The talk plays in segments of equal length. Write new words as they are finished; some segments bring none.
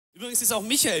Übrigens ist auch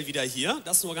Michael wieder hier,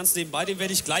 das nur ganz nebenbei, den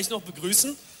werde ich gleich noch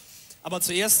begrüßen. Aber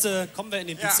zuerst kommen wir in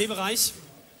den PC-Bereich.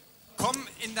 Komm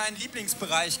in deinen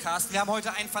Lieblingsbereich, Carsten. Wir haben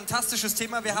heute ein fantastisches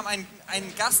Thema. Wir haben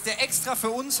einen Gast, der extra für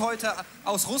uns heute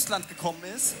aus Russland gekommen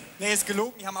ist. Nee, ist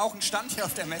gelogen, die haben auch einen Stand hier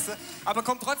auf der Messe. Aber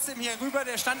kommt trotzdem hier rüber.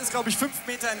 Der Stand ist, glaube ich, 5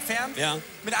 Meter entfernt. Ja.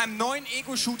 Mit einem neuen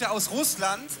Ego-Shooter aus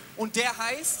Russland. Und der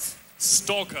heißt...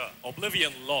 Stalker,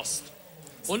 Oblivion Lost.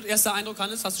 Und erster Eindruck,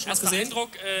 Hannes, hast du schon was gesehen? Erster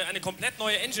Eindruck, eine komplett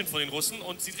neue Engine von den Russen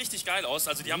und sieht richtig geil aus.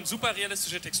 Also die haben super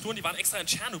realistische Texturen, die waren extra in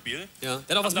Tschernobyl. Ja,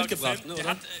 der hat auch was mitgebracht, ne, Der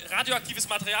oder? hat radioaktives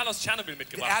Material aus Tschernobyl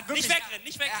mitgebracht. Er hat wirklich, nicht wegrennen,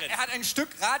 nicht wegrennen. Er hat ein Stück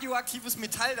radioaktives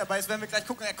Metall dabei, das werden wir gleich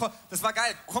gucken. Das war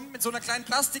geil. Kommt mit so einer kleinen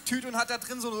Plastiktüte und hat da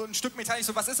drin so ein Stück Metall. Ich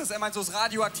so, was ist das? Er meint, so ist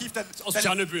radioaktiv. Aus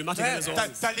Tschernobyl, macht dir keine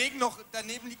Sorgen.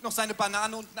 Daneben liegt noch seine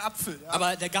Banane und ein Apfel. Ja.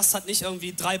 Aber der Gast hat nicht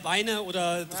irgendwie 3 Beine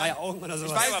oder 3 Augen oder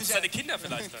sowas. Ich weiß aber nicht, seine Kinder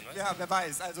vielleicht dann, ne? Ja, wer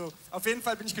weiß. Also auf jeden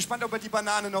Fall bin ich gespannt, ob er die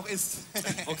Banane noch isst.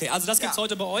 Okay, also das gibt's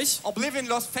heute bei euch. Oblivion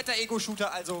Lost, fetter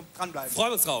Ego-Shooter, also dranbleiben.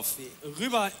 Freuen wir uns drauf.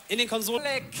 Rüber in den Konsolen.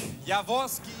 Oleg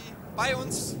Jaworski bei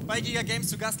uns bei GIGA Games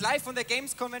zu Gast, live von der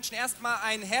Games Convention. Erstmal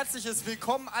ein herzliches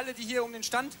Willkommen, alle, die hier um den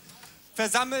Stand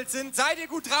versammelt sind. Seid ihr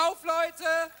gut drauf,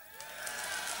 Leute?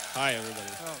 Hi, everybody.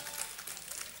 Oh.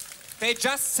 They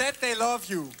just said they love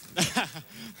you.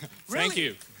 Thank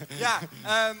you. Ja,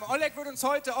 Oleg wird uns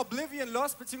heute Oblivion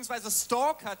Lost bzw.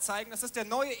 Stalker zeigen. Das ist der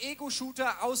neue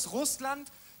Ego-Shooter aus Russland.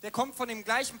 Der kommt von dem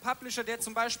gleichen Publisher, der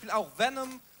zum Beispiel auch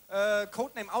Venom,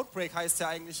 Codename Outbreak heißt der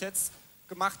eigentlich jetzt,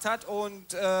 gemacht hat.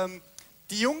 Und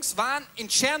die Jungs waren in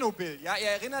Tschernobyl. Ja, ihr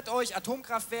erinnert euch,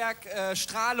 Atomkraftwerk,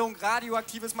 Strahlung,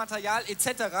 radioaktives Material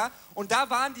etc. Und da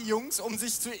waren die Jungs, um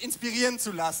sich zu inspirieren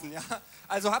zu lassen. Ja?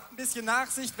 Also habt ein bisschen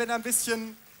Nachsicht, wenn ihr ein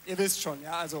bisschen, ihr wisst schon,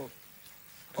 ja, also.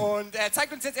 Und er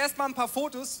zeigt uns jetzt erstmal ein paar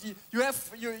Fotos.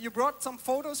 You brought some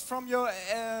photos from your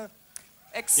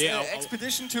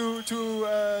expedition to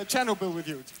Chernobyl with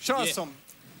you. Show us some.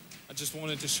 I just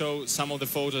wanted to show some of the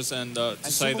photos and to And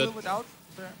say zoom a that little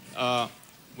bit out.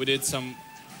 we did some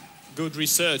good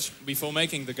research before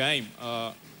making the game.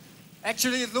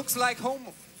 Actually, it looks like home.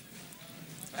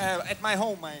 At my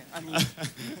home, I mean,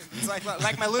 it's like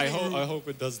my living room. I hope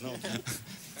it does not.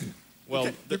 Well,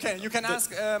 You can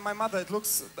ask my mother. It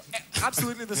looks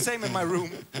absolutely the same in my room.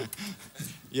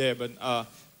 yeah,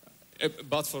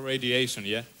 but for radiation,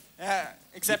 yeah. Yeah,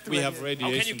 except We have How can you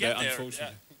radiation there, get there?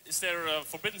 unfortunately. Is there a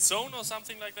forbidden zone or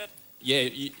something like that? Yeah,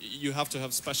 you have to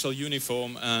have special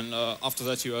uniform, and after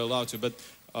that you are allowed to. But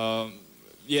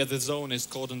yeah, the zone is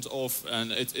cordoned off,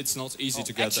 and it's not easy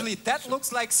to get Actually, that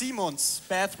looks like Simon's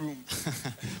bathroom.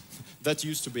 That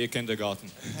used to be a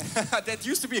kindergarten. That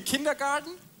used to be a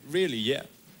kindergarten? Really, yeah.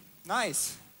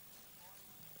 Nice.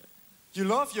 You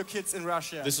love your kids in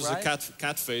Russia, This is right? a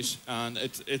catfish, and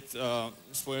it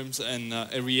swims in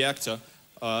a reactor.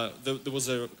 There was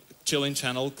a chilling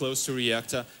channel close to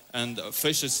reactor, and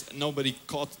fishes, nobody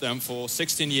caught them for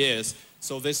 16 years.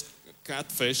 So this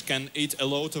catfish can eat a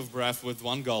lot of breath with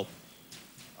one gulp.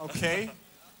 Okay.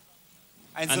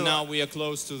 And so, now we are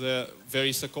close to the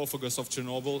very sarcophagus of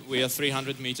Chernobyl. We are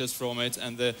 300 meters from it,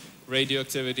 and the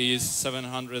radioactivity is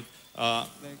 700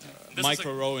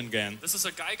 micro-Roentgen. This is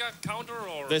a GIGA counter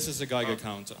or? This is a GIGA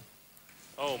counter.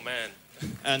 Oh man.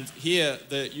 And here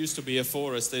there used to be a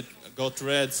forest. It got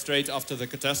red straight after the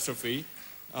catastrophe.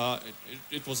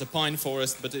 It was a pine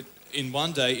forest, but in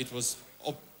one day it was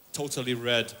totally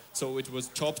red. So it was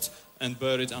chopped and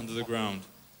buried under the ground.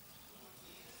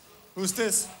 who's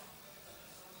this?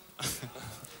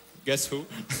 Guess who?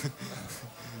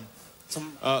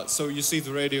 So you see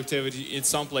the radioactivity in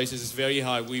some places is very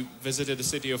high. We visited the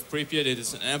city of Pripyat. It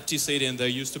is an empty city, and there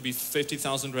used to be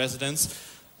 50,000 residents.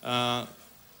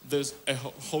 There's a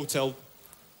hotel.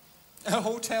 A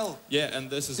hotel. Yeah, and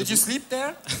this is. Did you sleep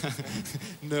there?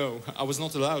 No, I was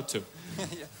not allowed to.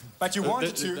 But you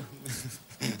wanted to.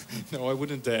 No, I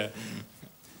wouldn't dare.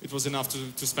 It was enough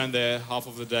to spend there half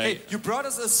of the day. Hey, you brought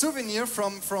us a souvenir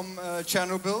from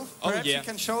Chernobyl. Perhaps yeah. you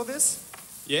can show this.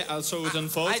 Yeah, I'll show it on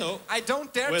photo. I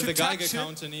don't dare with to the touch GIGA it,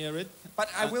 counter near it. but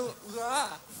I will.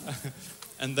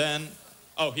 And then,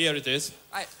 oh, here it is.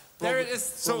 There it is.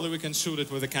 So, Probably we can shoot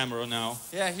it with a camera now.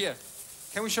 yeah, here.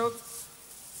 Can we show?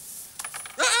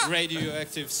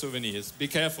 Radioactive souvenirs. Be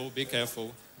careful, be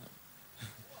careful.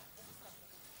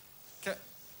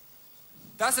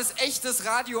 Das ist echtes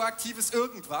radioaktives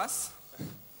irgendwas.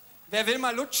 Wer will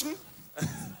mal lutschen?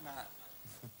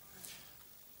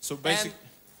 So basically,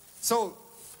 So,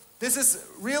 this is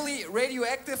really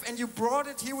radioactive, and you brought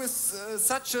it here with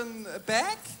such a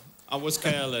bag? I was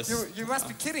careless. You must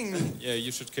be kidding me. Yeah,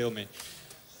 you should kill me.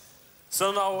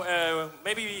 So now,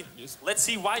 maybe let's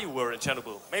see why you were in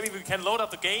Chernobyl. Maybe we can load up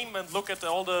the game and look at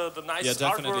all the nice artwork. Yeah,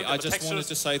 definitely. I just wanted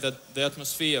to say that the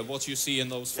atmosphere, what you see in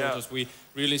those photos, we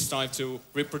really strive to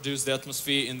reproduce the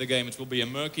atmosphere in the game. It will be a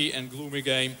murky and gloomy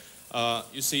game.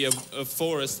 You see a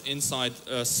forest inside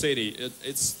a city.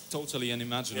 It's totally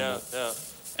unimaginable.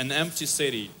 An empty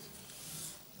city.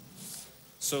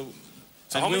 So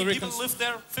how many people live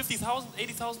there? 50,000,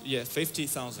 80,000? Yeah,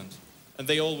 50,000. And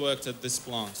they all worked at this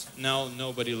plant. Now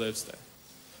nobody lives there.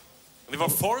 They were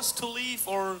forced to leave,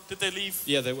 or did they leave?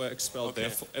 Yeah, they were expelled. Okay.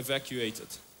 They're evacuated.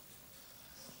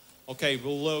 Okay,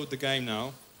 we'll load the game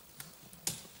now.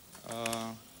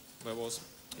 Where was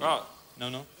it? Ah.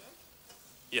 No?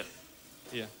 Yeah.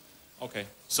 Yeah. Okay.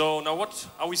 So now what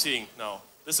are we seeing now?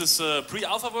 This is a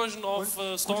pre-alpha version of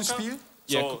Stalker?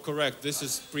 Yeah, correct. This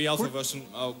is pre-alpha version.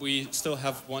 We still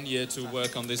have 1 year to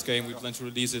work on this game. We plan to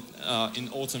release it in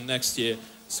autumn next year.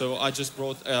 So I just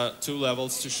brought 2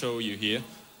 levels to show you here.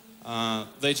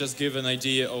 They just give an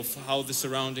idea of how the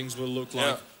surroundings will look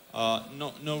like.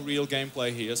 No real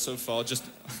gameplay here so far, just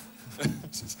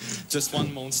just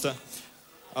one monster.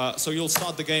 So you'll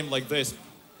start the game like this,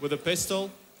 with a pistol,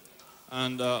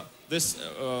 and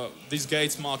these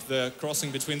gates mark the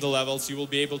crossing between the levels. You will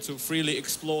be able to freely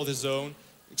explore the zone,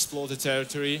 explore the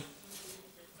territory.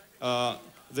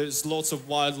 There's lots of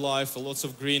wildlife, lots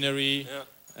of greenery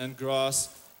and grass.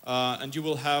 And you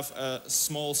will have a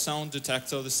small sound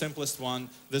detector, the simplest one.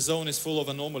 The zone is full of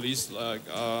anomalies, like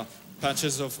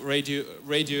patches of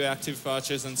radioactive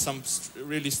patches and some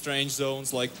really strange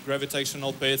zones like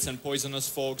gravitational pits and poisonous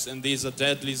fogs, and these are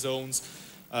deadly zones.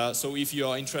 So if you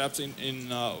are entrapped in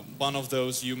one of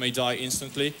those, you may die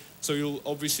instantly. So you'll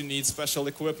obviously need special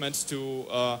equipment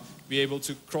to be able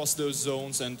to cross those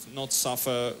zones and not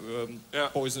suffer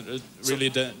poison,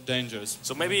 dangers.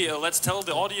 So maybe let's tell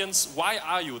the audience, why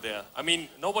are you there? I mean,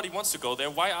 nobody wants to go there.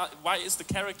 Why is the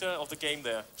character of the game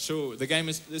there? Sure, the game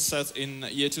is set in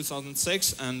year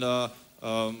 2006, and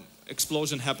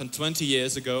explosion happened 20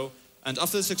 years ago. And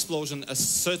after this explosion, a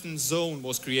certain zone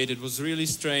was created. It was really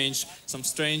strange. Some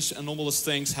strange, anomalous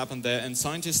things happened there. And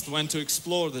scientists went to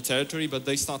explore the territory, but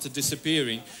they started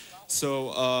disappearing.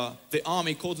 So the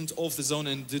army cordoned off the zone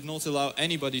and did not allow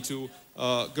anybody to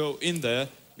go in there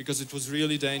because it was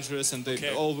really dangerous, and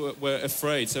they all were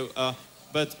afraid. So,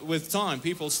 but with time,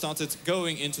 people started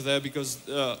going into there because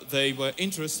they were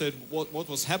interested what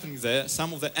was happening there.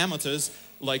 Some of the amateurs,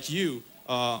 like you,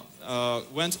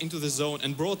 went into the zone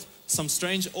and brought some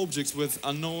strange objects with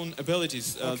unknown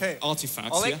abilities,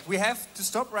 artifacts. Oleg, we have to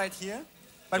stop right here,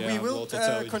 but we will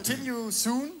continue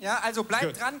soon. Ja, also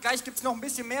bleibt dran, gleich gibt es noch ein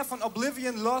bisschen mehr von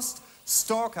Oblivion, Lost,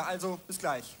 Stalker. Also bis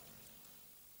gleich.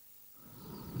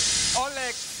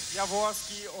 Oleg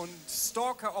Jaworski und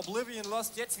Stalker, Oblivion,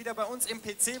 Lost, jetzt wieder bei uns im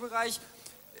PC-Bereich.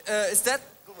 Is that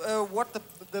what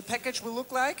the package will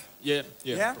look like? Yeah.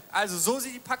 Also so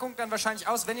sieht die Packung dann wahrscheinlich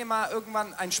aus, wenn ihr mal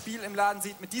irgendwann ein Spiel im Laden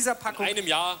seht mit dieser Packung. In einem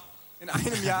Jahr. In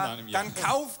einem Jahr, dann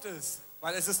kauft es,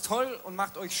 weil es ist toll und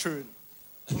macht euch schön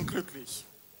und glücklich.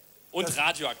 Und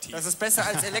radioaktiv. Das ist besser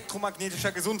als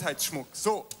elektromagnetischer Gesundheitsschmuck.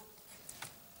 So.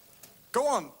 Go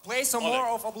on, play some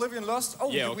more of Oblivion Lost.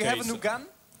 Oh, do we have a new gun?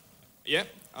 Yeah,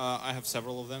 I have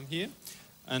several of them here.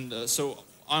 And so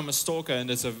I'm a stalker, and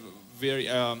it's a very,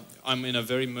 I'm in a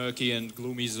very murky and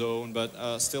gloomy zone, but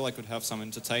still I could have some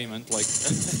entertainment, like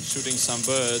shooting some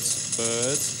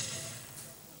birds.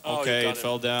 Okay, it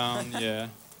fell down, yeah.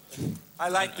 I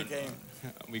like the game.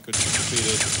 We could complete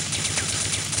it.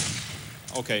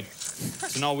 Okay,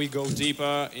 so now we go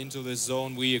deeper into this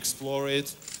zone, we explore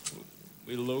it,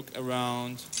 we look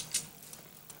around,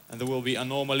 and there will be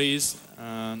anomalies,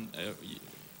 and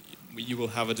you will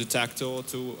have a detector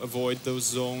to avoid those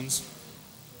zones.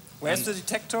 Where's the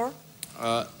detector?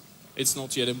 It's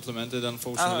not yet implemented,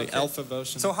 unfortunately. Alpha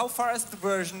version. So how far is the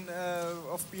version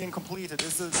of being completed?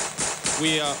 Is it?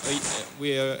 We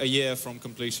are a year from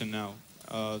completion now.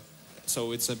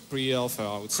 So it's a pre-alpha,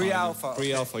 I would say. Pre-alpha.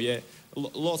 Pre-alpha, yeah.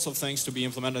 Lots of things to be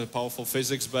implemented. A powerful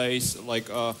physics base, like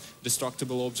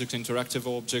destructible objects, interactive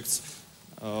objects.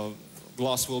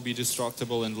 Glass will be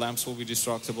destructible and lamps will be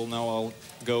destructible. Now I'll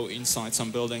go inside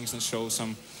some buildings and show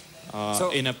some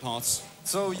inner parts.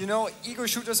 So, you know, ego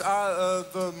shooters are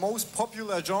the most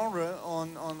popular genre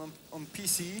on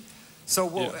PC. So,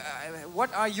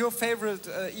 what are your favorite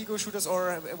ego shooters,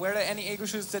 or were there any ego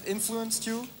shooters that influenced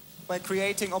you by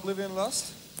creating Oblivion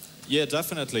Lost? Yeah,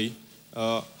 definitely.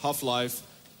 Half-Life,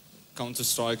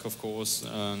 Counter-Strike, of course,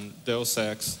 and Deus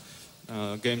Ex.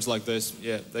 Games like this,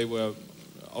 yeah, they were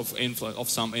of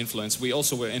some influence. We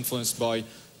also were influenced by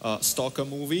Stalker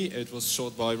movie. It was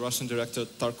shot by Russian director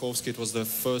Tarkovsky. It was the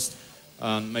first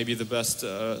and maybe the best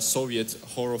Soviet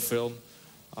horror film.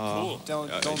 Cool.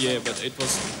 Yeah, but it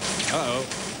was. Uh-oh.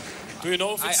 Do you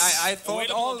know if it's I thought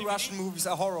available all on DVD? Russian movies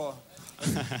are horror.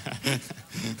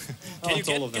 Can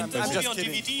you all of them. get the I'm movie just on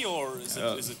kidding. DVD or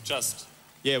is it just?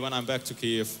 Yeah, when I'm back to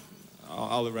Kiev,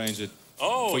 I'll arrange it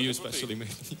Oh, for you that would be- especially,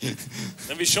 maybe.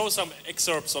 Then we show some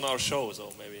excerpts on our show,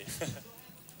 so maybe.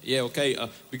 Yeah, okay,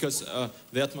 because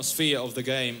the atmosphere of the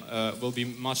game will be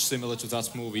much similar to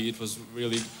that movie. It was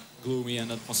really gloomy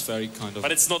and atmospheric kind of.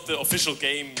 But it's not the official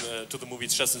game to the movie,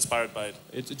 it's just inspired by it.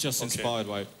 It's just Okay. inspired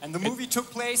by it. And the movie took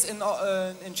place in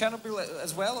Chernobyl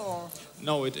as well, or?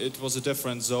 No, it was a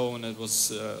different zone. It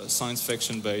was science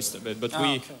fiction based a bit. But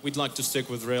okay. we'd like to stick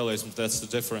with realism. That's the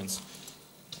difference.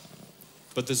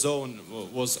 But the zone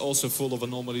was also full of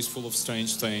anomalies, full of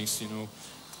strange things, you know.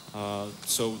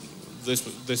 So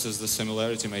this is the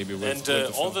similarity maybe with, And with the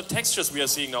all film. the textures we are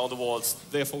seeing now on the walls,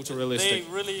 They're photorealistic. they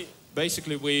really...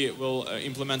 Basically, we will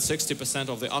implement 60%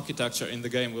 of the architecture in the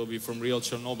game will be from real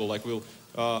Chernobyl. Like we'll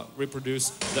reproduce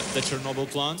the Chernobyl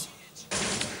plant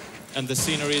and the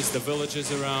sceneries, the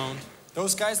villages around.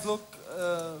 Those guys look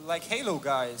like Halo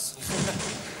guys.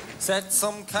 Is that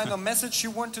some kind of message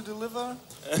you want to deliver?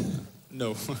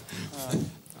 No, I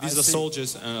these are see.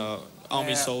 soldiers,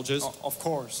 army soldiers. Of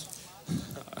course.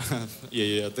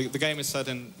 Yeah. The game is set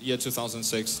in year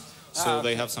 2006, so okay.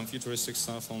 they have some futuristic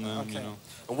stuff on them. Okay. You know.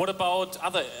 And what about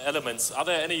other elements? Are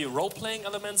there any role-playing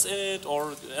elements in it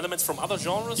or elements from other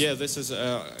genres? Yeah, this is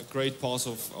a great part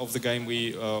of the game.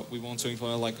 We want to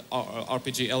implement like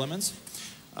RPG elements,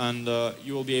 and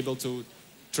you will be able to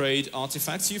trade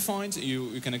artifacts you find.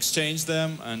 You can exchange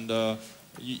them, and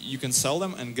you can sell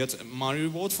them and get money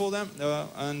reward for them.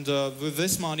 And with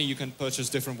this money, you can purchase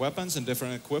different weapons and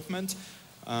different equipment.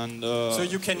 And So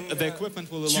you can the equipment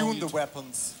will allow tune you the to-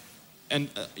 weapons. And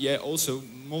yeah, also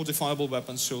modifiable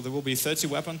weapons. So there will be 30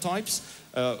 weapon types.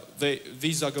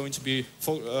 These are going to be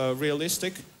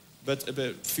realistic, but a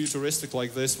bit futuristic,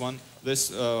 like this one. This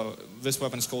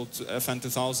weapon is called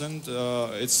FN2000.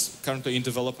 It's currently in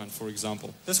development, for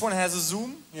example. This one has a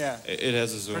zoom. Yeah. It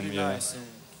has a zoom. Pretty yeah. nice.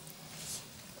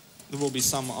 There will be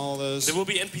some others. There will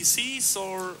be NPCs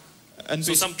or And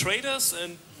so some traders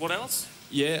and what else?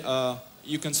 Yeah,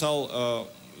 you can sell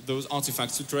those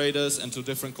artifacts to traders and to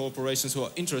different corporations who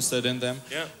are interested in them.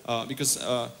 Yeah. Because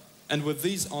and with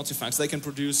these artifacts, they can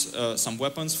produce some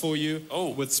weapons for you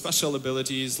with special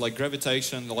abilities like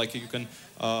gravitation. Like you can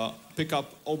pick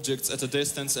up objects at a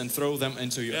distance and throw them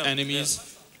into your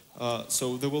enemies.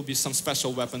 So there will be some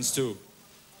special weapons too.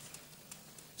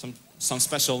 Some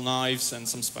special knives and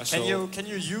some special. Can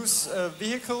you use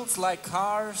vehicles like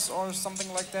cars or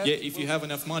something like that? Yeah, if you have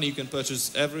enough money, you can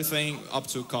purchase everything up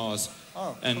to cars,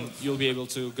 and cool. you'll be able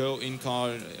to go in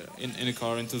a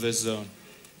car into this zone.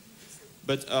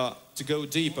 But to go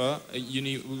deeper,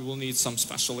 we will need some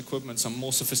special equipment, some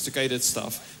more sophisticated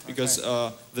stuff, because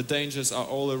the dangers are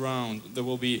all around. There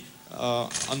will be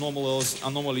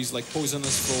anomalies like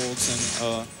poisonous frogs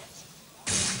and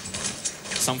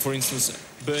some, for instance,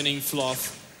 burning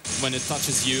fluff. When it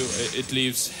touches you, it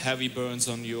leaves heavy burns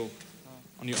on your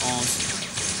arms.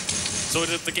 So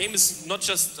the game is not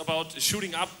just about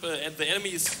shooting up at the enemy,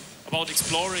 it's about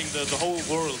exploring the whole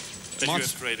world that you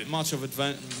have created. Lots of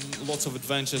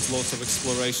adventures, lots of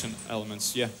exploration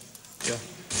elements. Yeah.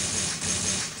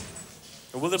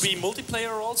 And will there be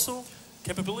multiplayer also?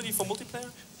 Capability for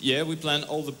multiplayer? Yeah, we plan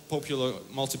all the popular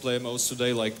multiplayer modes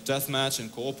today, like deathmatch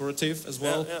and cooperative as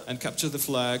well, and capture the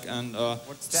flag and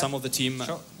some of the team.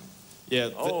 Yeah.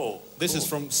 This is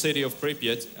from city of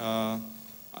Pripyat. I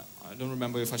don't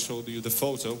remember if I showed you the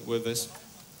photo with this,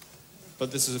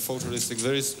 but this is a photorealistic.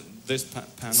 There is this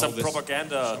panel. Some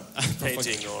propaganda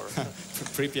painting or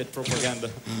Pripyat propaganda.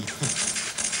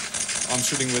 I'm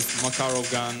shooting with Makarov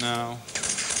gun now.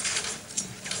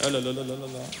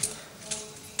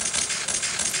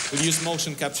 We'll use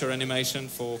motion capture animation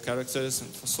for characters and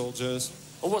for soldiers.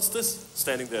 Oh, what's this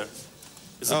standing there?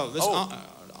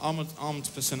 Armed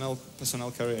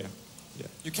personnel carrier. Yeah.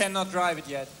 You cannot drive it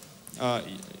yet.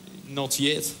 Not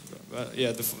yet.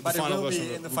 Yeah, the But final it will version.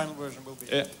 be in the final version. Will be.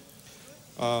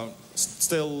 Yeah.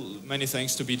 Still many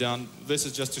things to be done. This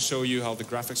is just to show you how the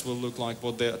graphics will look like,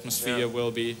 what the atmosphere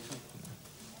will be.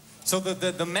 So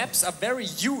the maps are very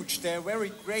huge. They're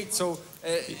very great. So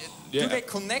do they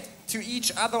connect to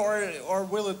each other, or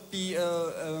will it be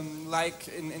like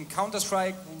in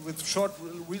Counter-Strike with short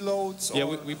reloads? Yeah,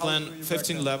 we plan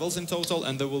 15 levels in total,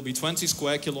 and there will be 20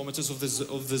 square kilometers of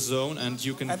the zone, and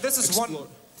you can. And this is explore.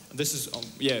 This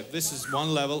is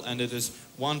one level, and it is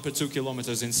 1 per 2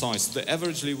 kilometers in size. The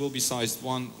averagely will be sized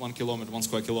 1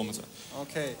 square kilometer.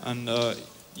 Okay. And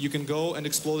you can go and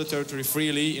explore the territory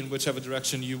freely in whichever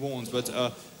direction you want, but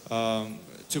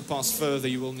to pass further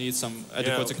you will need some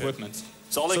adequate equipment.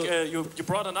 So Oleg, you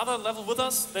brought another level with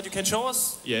us that you can show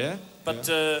us? Yeah. But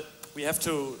we have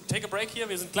to take a break here.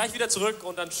 Wir sind gleich wieder zurück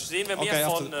und dann sehen wir mehr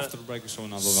von after the break we show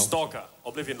another Stalker,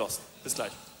 Oblivion Lost. Bis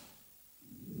gleich.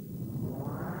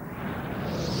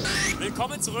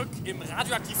 Willkommen zurück im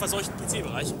radioaktiv verseuchten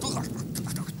PC-Bereich.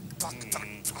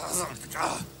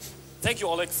 Thank you,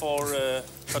 Oleg, for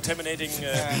contaminating...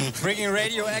 bringing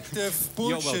radioactive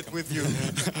bullshit with you.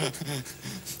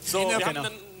 So, wir haben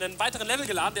einen weiteren Level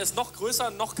geladen, der ist noch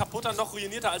größer, noch kaputter, noch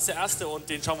ruinierter als der erste und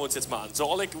den schauen wir uns jetzt mal an. So,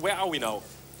 Oleg, where are we now?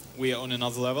 We are on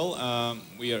another level.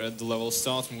 We are at the level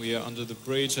start and we are under the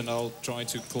bridge, and I'll try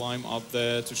to climb up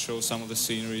there to show some of the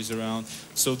sceneries around.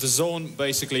 So the zone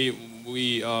basically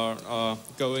we are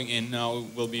going in now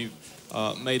will be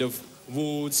made of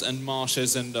woods and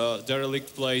marshes and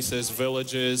derelict places,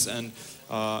 villages and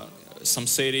some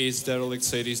cities, derelict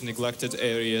cities, neglected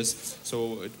areas.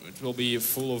 So it will be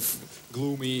full of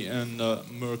gloomy and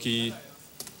murky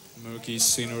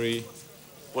scenery.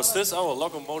 Was this our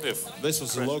locomotive? This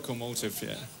was a locomotive,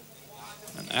 yeah.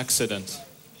 An accident.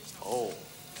 Oh.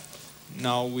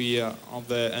 Now we are up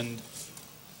there, and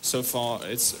so far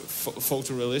it's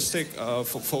photorealistic,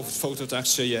 photo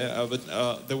texture, yeah. But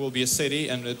there will be a city,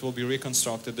 and it will be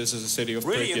reconstructed. This is a city of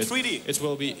really Pripyat. in 3D. It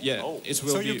will be, yeah. Oh. It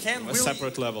will be a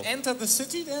separate level. Enter the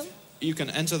city then? You can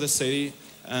enter the city,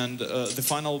 and the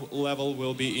final level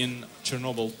will be in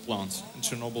Chernobyl plant, in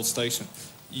Chernobyl station.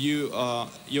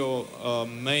 Your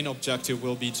main objective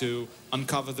will be to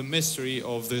uncover the mystery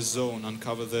of this zone,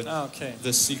 uncover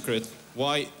the secret,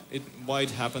 why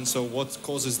it happened, so what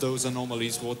causes those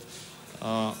anomalies, what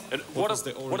is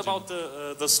the origin. What about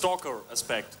the stalker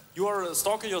aspect? You are a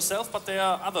stalker yourself, but there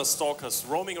are other stalkers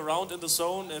roaming around in the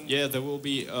zone. And yeah, there will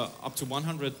be up to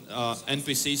 100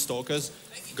 NPC stalkers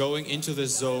going into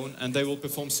this zone, and they will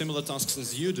perform similar tasks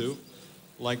as you do.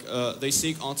 Like they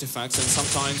seek artifacts, and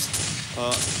sometimes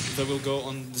they will go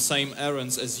on the same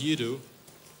errands as you do.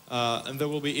 And there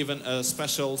will be even a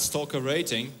special stalker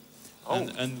rating. Oh.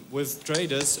 And with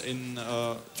traders,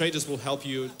 traders will help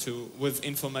you with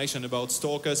information about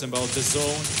stalkers, about the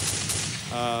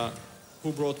zone,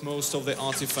 who brought most of the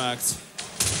artifacts,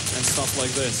 and stuff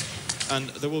like this. And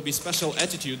there will be special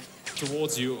attitude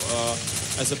towards you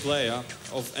as a player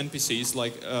of NPCs,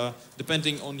 like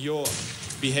depending on your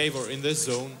behavior in this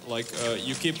zone, like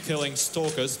you keep killing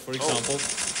stalkers, for example,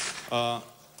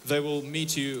 they will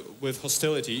meet you with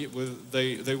hostility.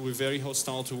 They will be very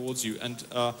hostile towards you. And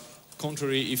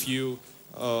contrary, if you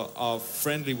are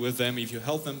friendly with them, if you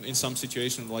help them in some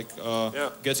situation, like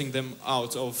getting them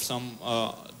out of some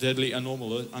deadly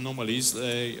anomalies,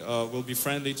 they will be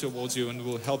friendly towards you and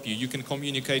will help you. You can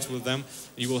communicate with them.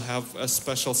 You will have a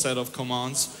special set of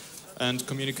commands and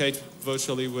communicate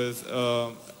virtually with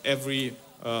every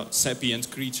sapient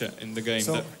creature in the game.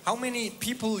 So how many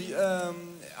people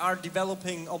are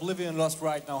developing Oblivion Lost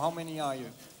right now? How many are you?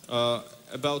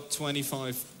 About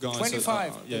 25 guys.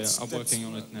 25? Are working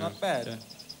on it now. Not bad.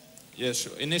 Yeah,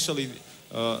 sure. Initially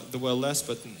there were less,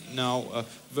 but now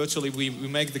virtually we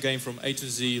make the game from A to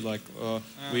Z. Like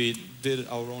we did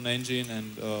our own engine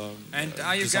and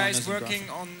are you guys working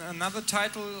on another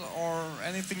title or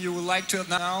anything you would like to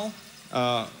now?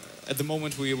 At the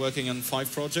moment we are working on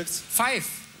 5 projects.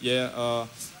 5? Yeah,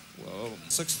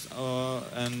 6,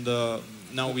 and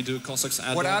now we do Cossacks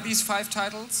add-on. What are these 5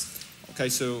 titles? Okay,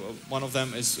 so one of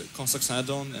them is Cossacks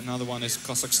add-on, another one is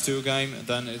Cossacks 2 game, and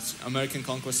then it's American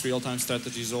Conquest, real-time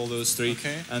strategies, all those 3.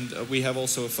 Okay. And we have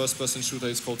also a first-person shooter,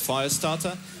 it's called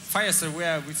Firestarter. Firestarter,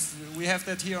 where we have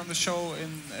that here on the show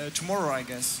in tomorrow, I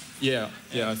guess. Yeah,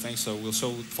 I think so. We'll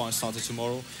show Firestarter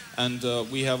tomorrow. And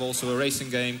we have also a racing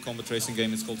game, combat racing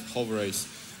game, it's called Hover Race.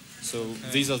 So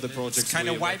these are the projects. It's kind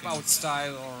of Wipeout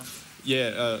style, or...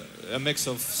 Yeah, a mix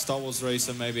of Star Wars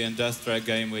Racer maybe and Death Track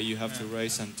game where you have to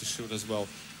race and to shoot as well.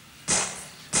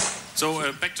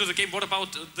 So back to the game. What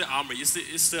about the army? Is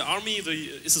the army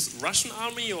is this Russian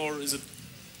army or is it?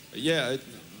 Yeah,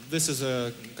 this is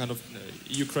a kind of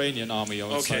Ukrainian army, I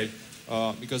would say,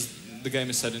 because the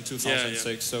game is set in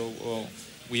 2006. So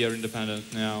we are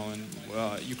independent now,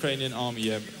 and Ukrainian army.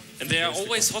 Yeah. And they are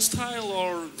always hostile,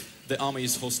 or? The army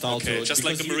is hostile to it. Just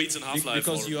like the Marines in Half-Life.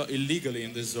 Because you are illegally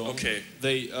in this zone. Okay.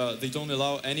 They don't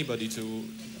allow anybody to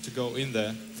go in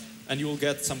there. And you will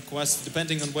get some quests,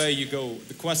 depending on where you go,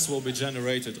 the quests will be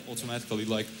generated automatically.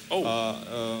 Like,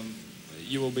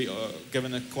 you will be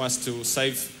given a quest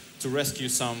to rescue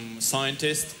some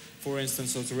scientist, for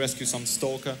instance, or to rescue some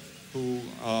stalker who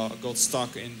got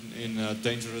stuck in a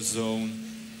dangerous zone,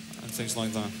 and things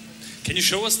like that. Can you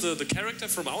show us the character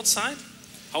from outside?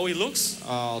 how he looks?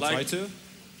 I'll try to.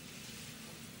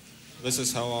 This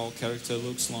is how our character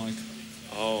looks like.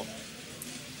 Oh.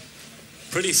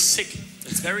 Pretty sick.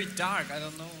 It's very dark, I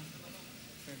don't know.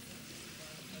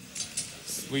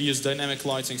 We use dynamic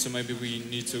lighting, so maybe we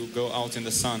need to go out in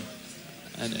the sun,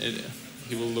 and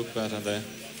he will look better there.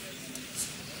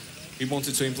 We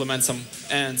wanted to implement some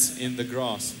ants in the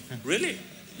grass. Really?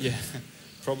 Yeah,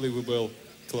 probably we will,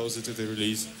 closer to the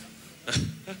release.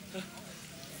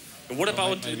 And what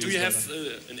about, do you have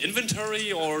an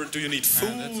inventory, or do you need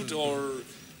food, or...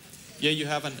 Yeah, you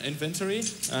have an inventory,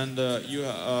 and you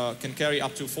can carry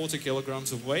up to 40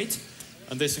 kilograms of weight.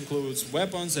 And this includes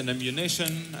weapons and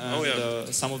ammunition and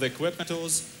some of the equipment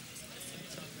tools.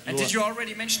 And did you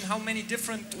already mention how many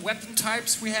different weapon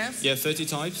types we have? Yeah, 30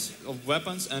 types of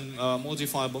weapons and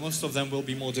modifiable. Most of them will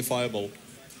be modifiable.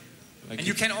 Like and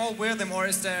you can all wear them, or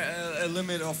is there a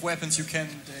limit of weapons you can...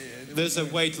 There's a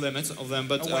weight limit of them,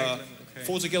 but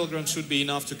 40 kilograms should be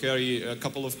enough to carry a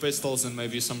couple of pistols and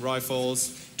maybe some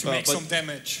rifles. To make some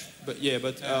damage. But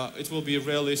it will be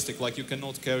realistic, like you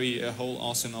cannot carry a whole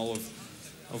arsenal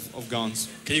of guns.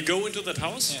 Can you go into that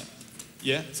house?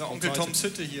 Yeah. So Onkel Tom's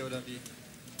Hütte hier, oder wie?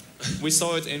 We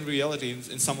saw it in reality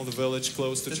in some of the village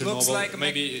close to Chernobyl. It looks like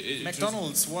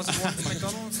McDonald's. Was it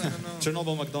McDonald's? I don't know.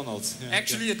 Chernobyl McDonald's. Yeah.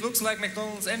 Actually, it looks like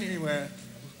McDonald's anywhere.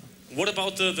 What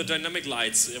about the dynamic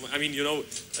lights? I mean, you know,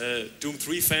 Doom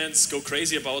 3 fans go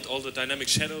crazy about all the dynamic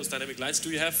shadows, dynamic lights. Do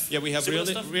you have? Yeah, we have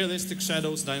realistic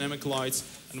shadows, dynamic lights,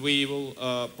 and we will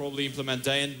probably implement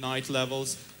day and night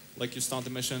levels. Like you start the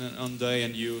mission on day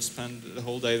and you spend the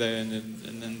whole day there, and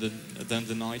then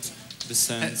the night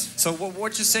descends. So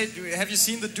what you say? Have you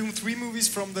seen the Doom 3 movies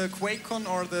from the QuakeCon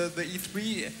or the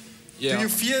E3? Yeah. Do you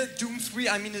fear Doom 3?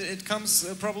 I mean, it comes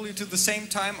probably to the same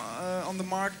time on the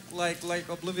mark like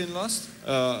Oblivion Lost.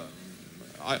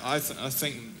 I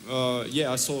think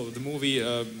I saw the movie,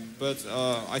 but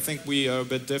I think we are a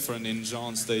bit different in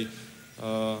genres. They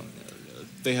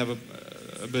have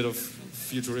a bit of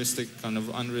futuristic, kind of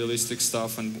unrealistic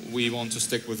stuff, and we want to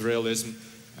stick with realism,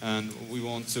 and we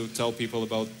want to tell people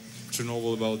about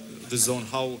Chernobyl, about the zone,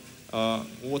 how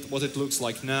what it looks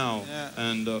like now,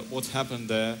 and what happened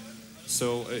there.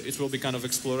 So it will be kind of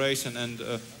exploration, and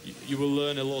you will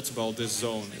learn a lot about this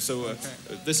zone. So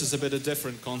this is a bit a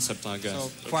different concept, I guess.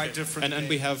 So quite different. And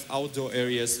we have outdoor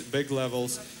areas, big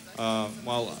levels.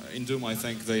 While in Doom, I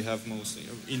think they have mostly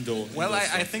indoor. Well,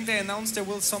 I think they announced there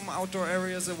will some outdoor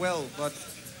areas as well, but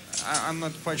I'm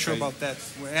not quite sure about that.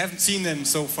 We haven't seen them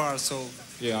so far, so.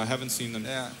 Yeah, I haven't seen them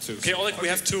too. Okay, Oleg, we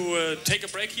have to take a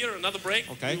break here, another break.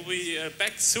 Okay. We'll be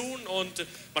back soon und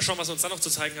mal schauen, was uns dann noch zu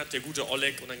zeigen hat, der gute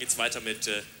Oleg. Und dann geht's weiter mit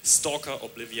Stalker,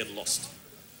 Oblivion, Lost.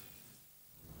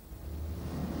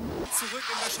 Zurück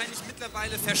im wahrscheinlich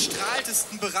mittlerweile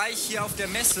verstrahltesten Bereich hier auf der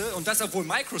Messe, und das, obwohl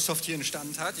Microsoft hier einen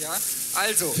Stand hat, ja.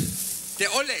 Also,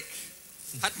 der Oleg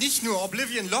hat nicht nur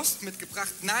Oblivion Lost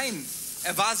mitgebracht, nein,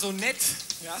 er war so nett,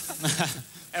 ja.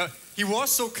 He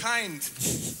was so kind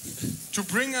to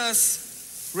bring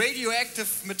us radioactive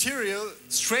material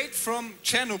straight from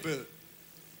Chernobyl.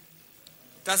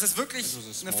 Das ist wirklich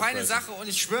eine feine Sache, und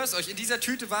ich schwör's euch, in dieser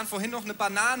Tüte waren vorhin noch eine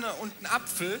Banane und ein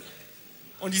Apfel,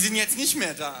 und die sind jetzt nicht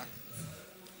mehr da.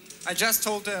 I just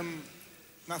told them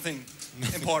nothing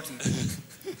important.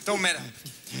 Don't matter.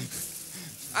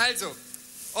 Also,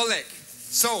 Oleg,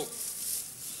 so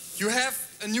you have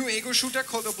a new ego shooter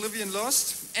called Oblivion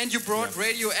Lost, and you brought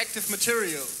radioactive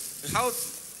material. How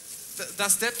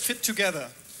does that fit together?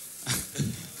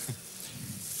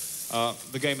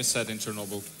 The game is set in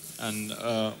Chernobyl and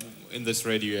in this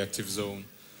radioactive zone.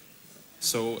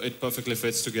 So it perfectly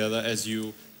fits together as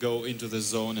you go into the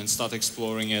zone and start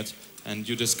exploring it, and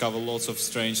you discover lots of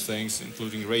strange things,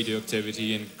 including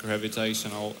radioactivity and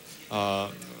gravitational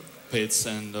pits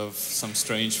and some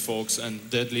strange fogs and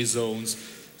deadly zones.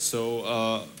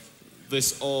 So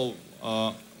this all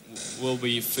will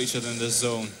be featured in this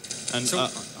zone. And so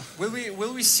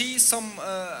will we see some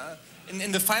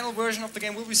in the final version of the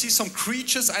game? Will we see some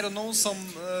creatures? I don't know, some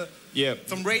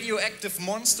radioactive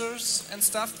monsters and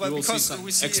stuff. But because we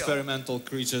see experimental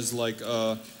creatures, like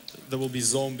there will be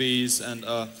zombies and.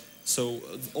 So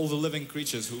all the living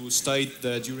creatures who stayed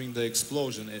there during the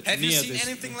explosion. Have you seen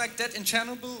anything like that in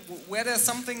Chernobyl? Where there's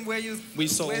something where you... We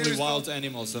saw only wild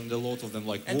animals, and a lot of them,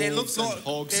 like wolves and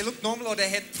hogs. They look normal, or they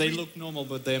had... They look normal,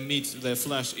 but their meat, their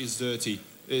flesh is dirty.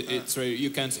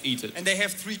 You can't eat it. And they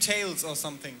have 3 tails or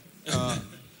something.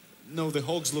 No, the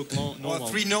hogs look normal. Or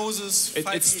 3 noses.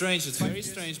 It's strange. It's very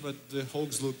strange, but the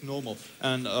hogs look normal.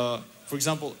 And for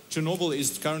example, Chernobyl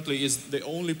is currently the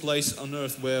only place on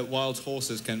Earth where wild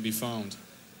horses can be found.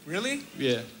 Really?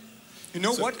 Yeah. You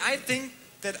know what? I think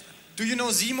that. Do you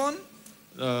know Simon?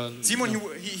 Simon,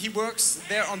 he works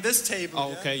there on this table.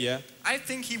 Oh, okay, yeah. I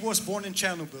think he was born in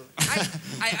Chernobyl.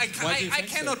 I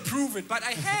cannot prove it, but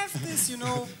I have this, you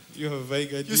know. You have a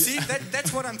vague idea. You see,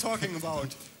 that's what I'm talking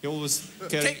about. He always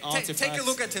carrying artifacts. Take a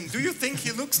look at him. Do you think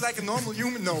he looks like a normal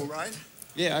human? No, right?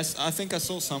 Yeah, I think I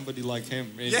saw somebody like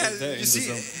him. Yeah, there you see,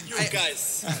 You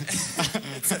guys.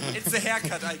 it's the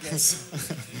haircut, I guess.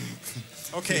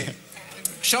 Okay,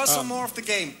 show some more of the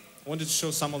game. I wanted to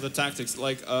show some of the tactics.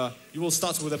 Like, you will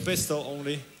start with a pistol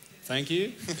only. Thank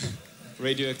you.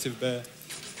 Radioactive bear.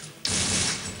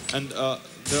 And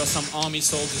there are some army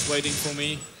soldiers waiting for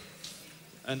me.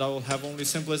 And I will have only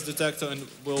simplest detector and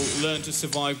will learn to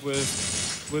survive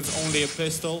with only a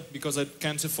pistol, because I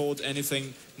can't afford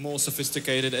anything more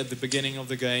sophisticated at the beginning of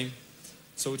the game.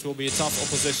 So it will be a tough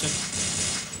opposition.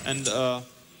 And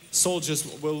soldiers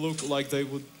will look like they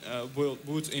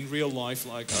would in real life.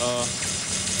 Like,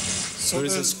 so there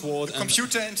is a squad. The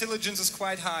computer intelligence is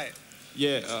quite high.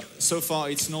 Yeah, so far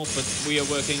it's not, but we are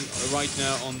working right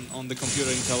now on the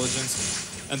computer intelligence.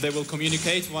 And they will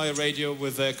communicate via radio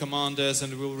with their commanders,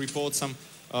 and will report some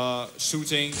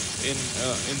shooting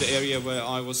in the area where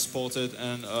I was spotted,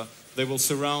 and they will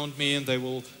surround me, and they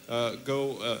will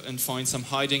go and find some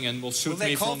hiding, and will shoot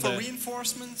me from there. Will they call for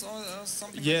reinforcements or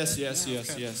something? Yes, like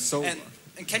that? yes. So. And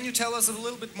can you tell us a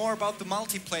little bit more about the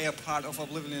multiplayer part of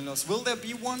Oblivion Lost? Will there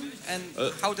be one? And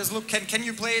how does it look? Can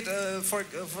you play it,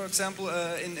 for example,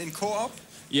 in co-op?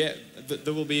 Yeah,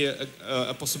 there will be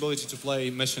a possibility to play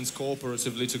missions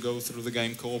cooperatively, to go through the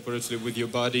game cooperatively with your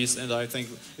buddies, and I think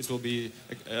it will be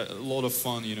a lot of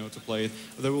fun, you know, to play it.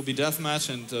 There will be deathmatch,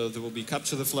 and there will be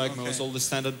capture the flag modes, all the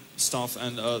standard stuff,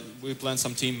 and we plan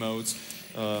some team modes,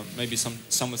 maybe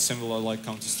somewhat similar like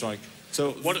Counter-Strike.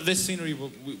 So this scenery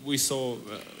we saw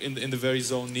in the very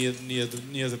zone near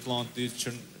the plant, the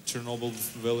Chernobyl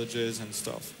villages and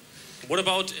stuff. What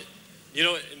about, you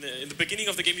know, in the beginning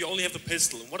of the game you only have the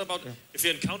pistol. What about if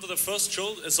you encounter the first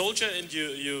soldier and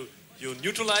you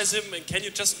neutralize him, and can you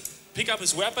just pick up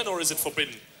his weapon, or is it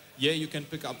forbidden? Yeah, you can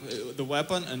pick up the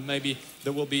weapon, and maybe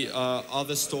there will be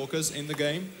other stalkers in the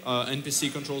game,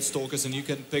 NPC-controlled stalkers, and you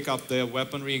can pick up their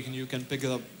weaponry, and you can pick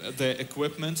up their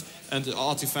equipment and the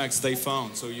artifacts they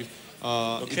found. So you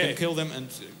can kill them and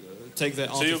take their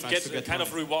artifacts. So you get a kind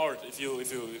of reward if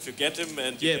you get them,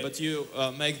 and but you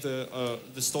make the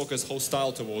stalkers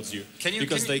hostile towards you,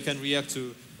 because they can react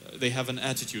to. They have an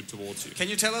attitude towards you. Can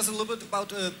you tell us a little bit about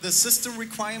the system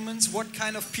requirements? What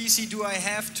kind of PC do I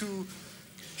have to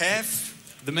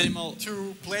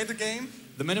to play the game?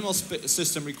 The minimal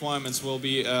system requirements will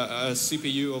be a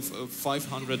CPU of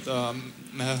 500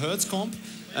 megahertz comp,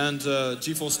 and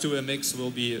GeForce 2 MX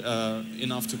will be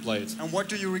enough to play it. And what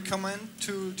do you recommend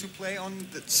to play on,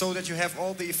 so that you have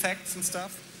all the effects and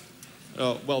stuff?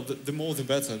 Well, the more the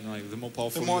better, like, the more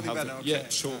powerful. The more the better. Okay. Yeah,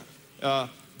 sure.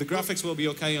 The graphics will be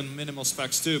okay on minimal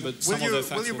specs too, but some of the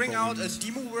effects will you bring out a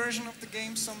demo version of the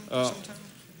game sometime?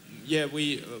 Yeah,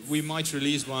 we might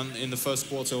release one in the first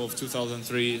quarter of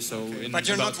 2003. So, but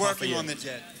you're not working on it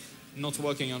yet. Not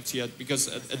working on it yet, because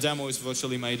a demo is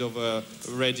virtually made of a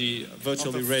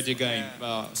virtually ready game.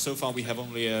 So far, we have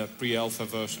only a pre-alpha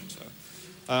version. So,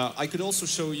 I could also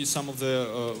show you some of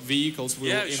the vehicles.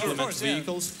 We'll implement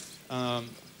vehicles,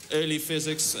 early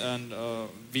physics and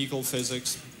vehicle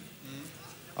physics.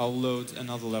 I'll load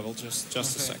another level, just a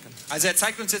second. Also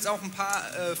zeigt uns jetzt auch ein paar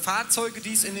Fahrzeuge,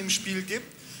 die es in dem Spiel gibt.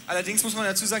 Allerdings muss man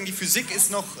dazu sagen, die Physik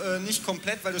ist noch nicht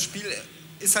komplett, weil das Spiel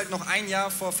ist halt noch ein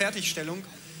Jahr vor Fertigstellung.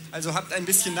 Also habt ein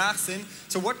bisschen Nachsehen.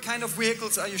 So what kind of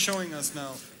vehicles are you showing us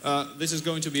now? This is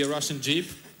going to be a Russian Jeep.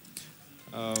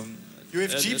 You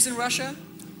have Jeeps in Russia?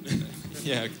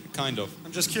 Yeah, kind of.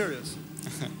 I'm just curious.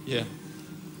 Yeah.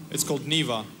 It's called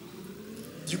Niva.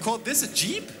 You called this a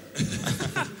Jeep?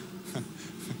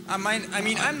 I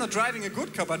mean, I'm not driving a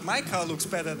good car, but my car looks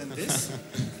better than this.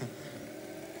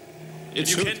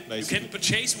 You can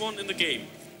purchase one in the game.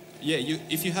 Yeah,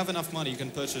 if you have enough money, you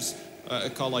can purchase a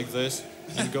car like this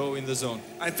and go in the zone.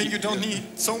 I think you don't need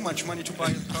so much money to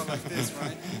buy a car like this,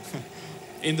 right?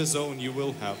 In the zone, you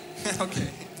will have. Okay.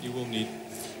 You will need.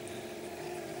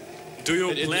 Do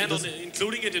you plan on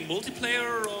including it in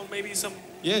multiplayer, or maybe some?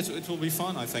 Yeah, it will be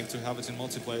fun, I think, to have it in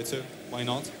multiplayer too. Why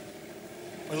not?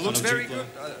 Well, it looks very good.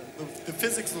 The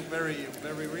physics look very,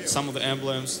 very real. Some of the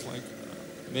emblems, like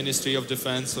Ministry of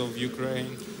Defense of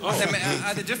Ukraine. Oh.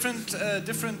 Are there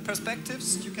different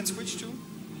perspectives you can switch to?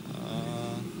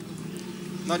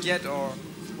 Not yet, or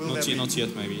will there be? Not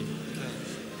yet, maybe. Okay.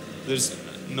 There's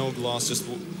no glass, just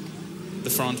the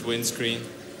front windscreen.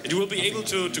 And you will be able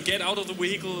to get out of the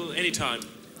vehicle anytime.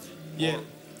 Yeah.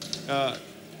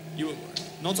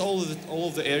 Not all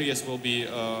of the areas will be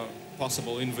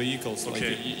possible in vehicles.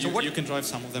 Okay. Like you can drive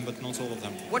some of them, but not all of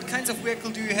them. What kinds of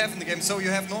vehicle do you have in the game? So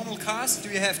you have normal cars, do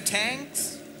you have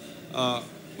tanks?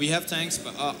 We have tanks,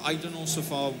 but I don't know so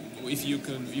far if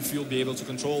you'll be able to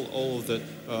control all of the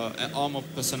armored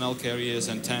personnel carriers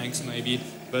and tanks maybe,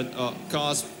 but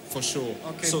cars for sure.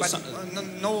 Okay, so but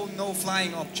no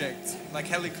flying objects like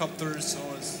helicopters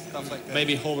or stuff like that.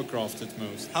 Maybe hovercraft at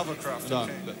most. Hovercraft. No,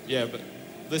 Okay. but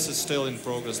this is still in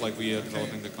progress. Like we are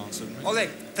developing the concept. Right? Oleg,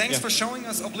 thanks for showing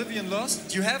us Oblivion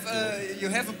Lost. You have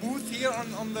a booth here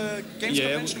on the Games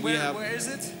Convention. Where is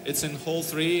it? It's in Hall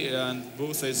 3 and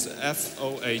booth is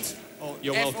F08. Oh,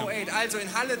 You're welcome. F08, also in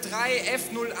Halle 3,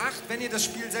 F08, wenn ihr das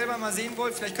Spiel selber mal sehen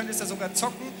wollt, vielleicht könnt ihr es da sogar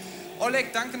zocken.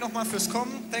 Oleg, danke nochmal fürs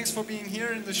Kommen. Thanks for being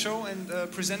here in the show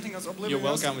and presenting us Oblivion. You're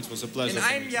welcome, it was a pleasure. In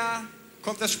einem Jahr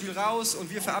kommt das Spiel raus und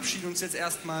wir verabschieden uns jetzt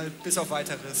erstmal bis auf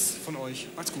Weiteres von euch.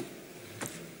 Macht's gut.